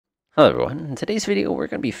Hello everyone. In today's video, we're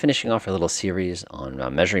going to be finishing off our little series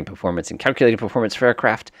on measuring performance and calculating performance for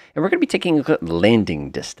aircraft, and we're going to be taking a look at landing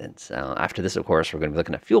distance. After this, of course, we're going to be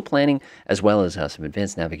looking at fuel planning as well as some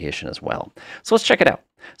advanced navigation as well. So let's check it out.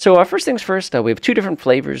 So first things first, we have two different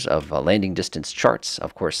flavors of landing distance charts.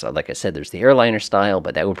 Of course, like I said, there's the airliner style,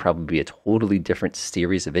 but that would probably be a totally different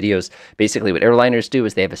series of videos. Basically, what airliners do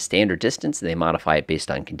is they have a standard distance, and they modify it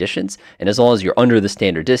based on conditions, and as long as you're under the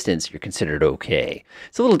standard distance, you're considered okay.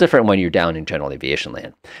 It's a little different when you're down in general aviation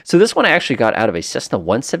land. So this one I actually got out of a Cessna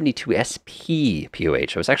 172 SP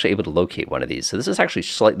POH. I was actually able to locate one of these, so this is actually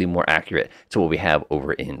slightly more accurate to what we have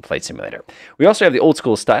over in Flight Simulator. We also have the old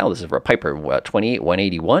school style. This is for a Piper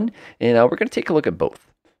 28-181, and we're going to take a look at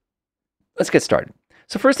both. Let's get started.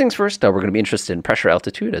 So first things first, we're going to be interested in pressure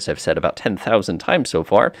altitude. As I've said about 10,000 times so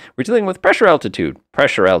far, we're dealing with pressure altitude.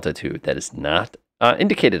 Pressure altitude, that is not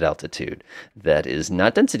indicated altitude. That is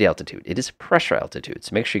not density altitude. It is pressure altitude.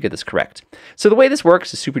 So make sure you get this correct. So the way this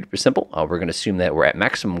works is super duper simple. We're going to assume that we're at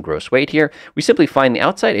maximum gross weight here. We simply find the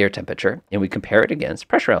outside air temperature and we compare it against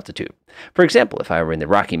pressure altitude. For example, if I were in the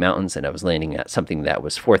Rocky Mountains and I was landing at something that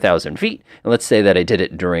was 4,000 feet, and let's say that I did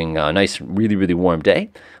it during a nice, really, really warm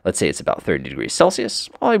day, let's say it's about 30 degrees Celsius,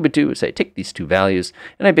 all I would do is I take these two values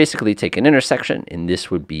and I basically take an intersection, and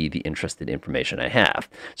this would be the interested information I have.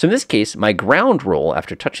 So in this case, my ground roll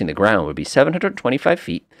after touching the ground would be 725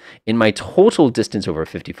 feet. In my total distance over a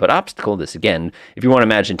 50-foot obstacle, this again, if you want to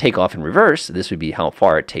imagine takeoff in reverse, this would be how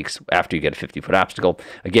far it takes after you get a 50-foot obstacle.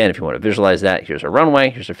 Again, if you want to visualize that, here's our runway,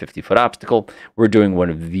 here's our 50-foot obstacle. We're doing one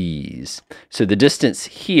of these. So the distance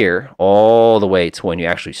here all the way to when you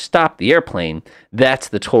actually stop the airplane, that's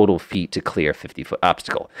the total feet to clear a 50-foot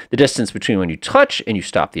obstacle. The distance between when you touch and you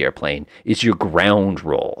stop the airplane is your ground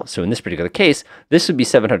roll. So in this particular case, this would be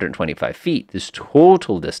 725 feet. This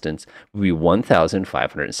total distance would be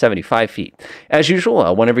 1,575 feet. As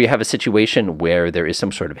usual, whenever you have a situation where there is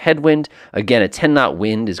some sort of headwind, again, a 10-knot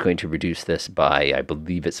wind is going to reduce this by, I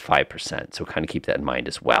believe it's 5%. So kind of keep that in mind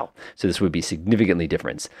as well. So this would be significantly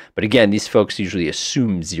different. But again, these folks usually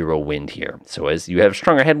assume zero wind here. So as you have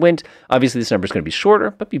stronger headwind, obviously this number is going to be shorter,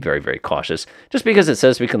 but be very, very cautious. Just because it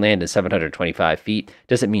says we can land at 725 feet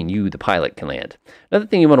doesn't mean you, the pilot, can land. Another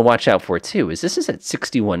thing you want to watch out for too is this is at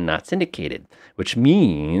 61 knots indicated, which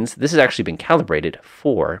means this has actually been calibrated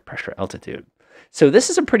for pressure altitude. So this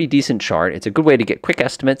is a pretty decent chart. It's a good way to get quick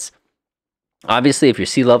estimates. Obviously, if you're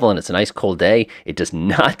sea level and it's a nice cold day, it does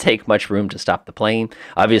not take much room to stop the plane.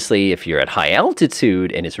 Obviously, if you're at high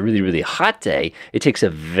altitude and it's a really, really hot day, it takes a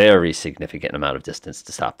very significant amount of distance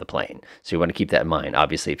to stop the plane. So you want to keep that in mind.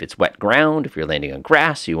 Obviously, if it's wet ground, if you're landing on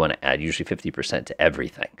grass, you want to add usually 50% to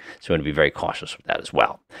everything. So you want to be very cautious with that as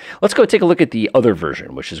well. Let's go take a look at the other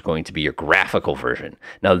version, which is going to be your graphical version.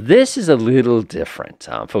 Now, this is a little different.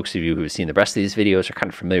 Folks of you who have seen the rest of these videos are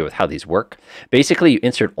kind of familiar with how these work. Basically, you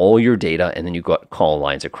insert all your data and then you call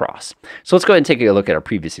lines across. So let's go ahead and take a look at our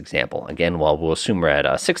previous example. Again, we'll assume we're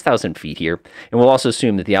at 6,000 feet here, and we'll also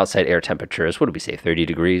assume that the outside air temperature is, what do we say, 30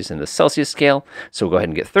 degrees in the Celsius scale. So we'll go ahead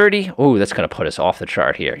and get 30. Oh, that's going to put us off the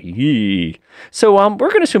chart here. Yee. So we're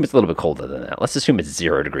going to assume it's a little bit colder than that. Let's assume it's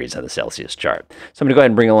 0 degrees on the Celsius chart. So I'm going to go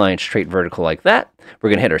ahead and bring a line straight vertical like that. We're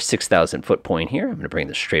going to hit our 6,000 foot point here. I'm going to bring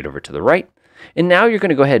this straight over to the right. And now you're going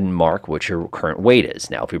to go ahead and mark what your current weight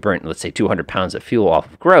is. Now, if we burnt, let's say, 200 pounds of fuel off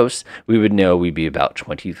of gross, we would know we'd be about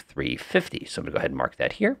 2350. So I'm going to go ahead and mark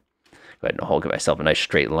that here. Go ahead and I'll give myself a nice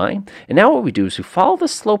straight line. And now what we do is we follow the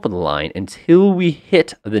slope of the line until we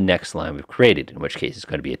hit the next line we've created, in which case it's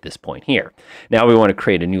going to be at this point here. Now we want to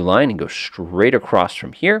create a new line and go straight across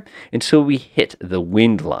from here until we hit the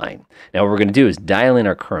wind line. Now what we're going to do is dial in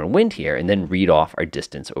our current wind here and then read off our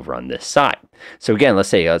distance over on this side. So again,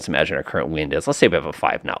 let's imagine our current wind is, let's say we have a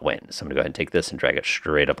 5-knot wind. So I'm going to go ahead and take this and drag it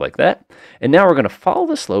straight up like that. And now we're going to follow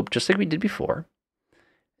the slope just like we did before,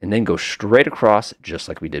 and then go straight across just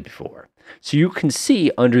like we did before. So you can see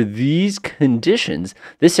under these conditions,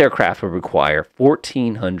 this aircraft will require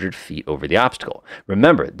 1,400 feet over the obstacle.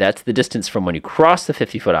 Remember, that's the distance from when you cross the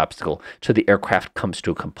 50-foot obstacle to the aircraft comes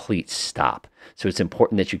to a complete stop. So it's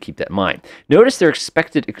important that you keep that in mind. Notice their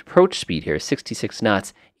expected approach speed here is 66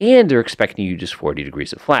 knots, and they're expecting you to use 40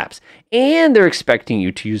 degrees of flaps, and they're expecting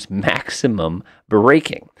you to use maximum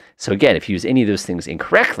braking. So again, if you use any of those things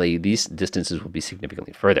incorrectly, these distances will be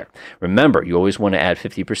significantly further. Remember, you always want to add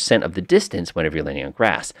 50% of the distance whenever you're landing on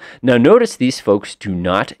grass. Now notice these folks do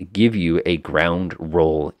not give you a ground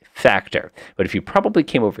roll factor. But if you probably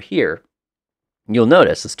came over here, you'll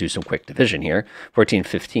notice, let's do some quick division here,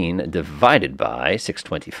 1415 divided by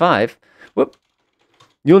 625, whoop,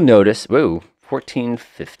 you'll notice, whoa,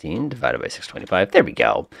 1415 divided by 625. There we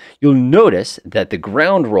go. You'll notice that the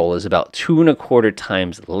ground roll is about 2¼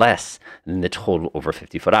 times less than the total over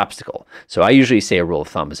 50-foot obstacle. So I usually say a rule of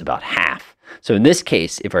thumb is about half. So in this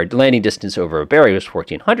case, if our landing distance over a barrier is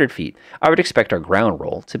 1,400 feet, I would expect our ground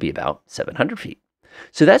roll to be about 700 feet.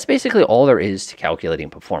 So that's basically all there is to calculating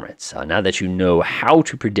performance. Now that you know how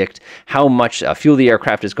to predict how much fuel the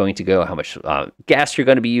aircraft is going to go, how much gas you're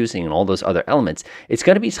going to be using, and all those other elements, it's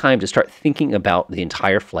going to be time to start thinking about the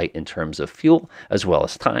entire flight in terms of fuel as well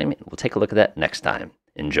as time. We'll take a look at that next time.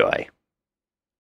 Enjoy.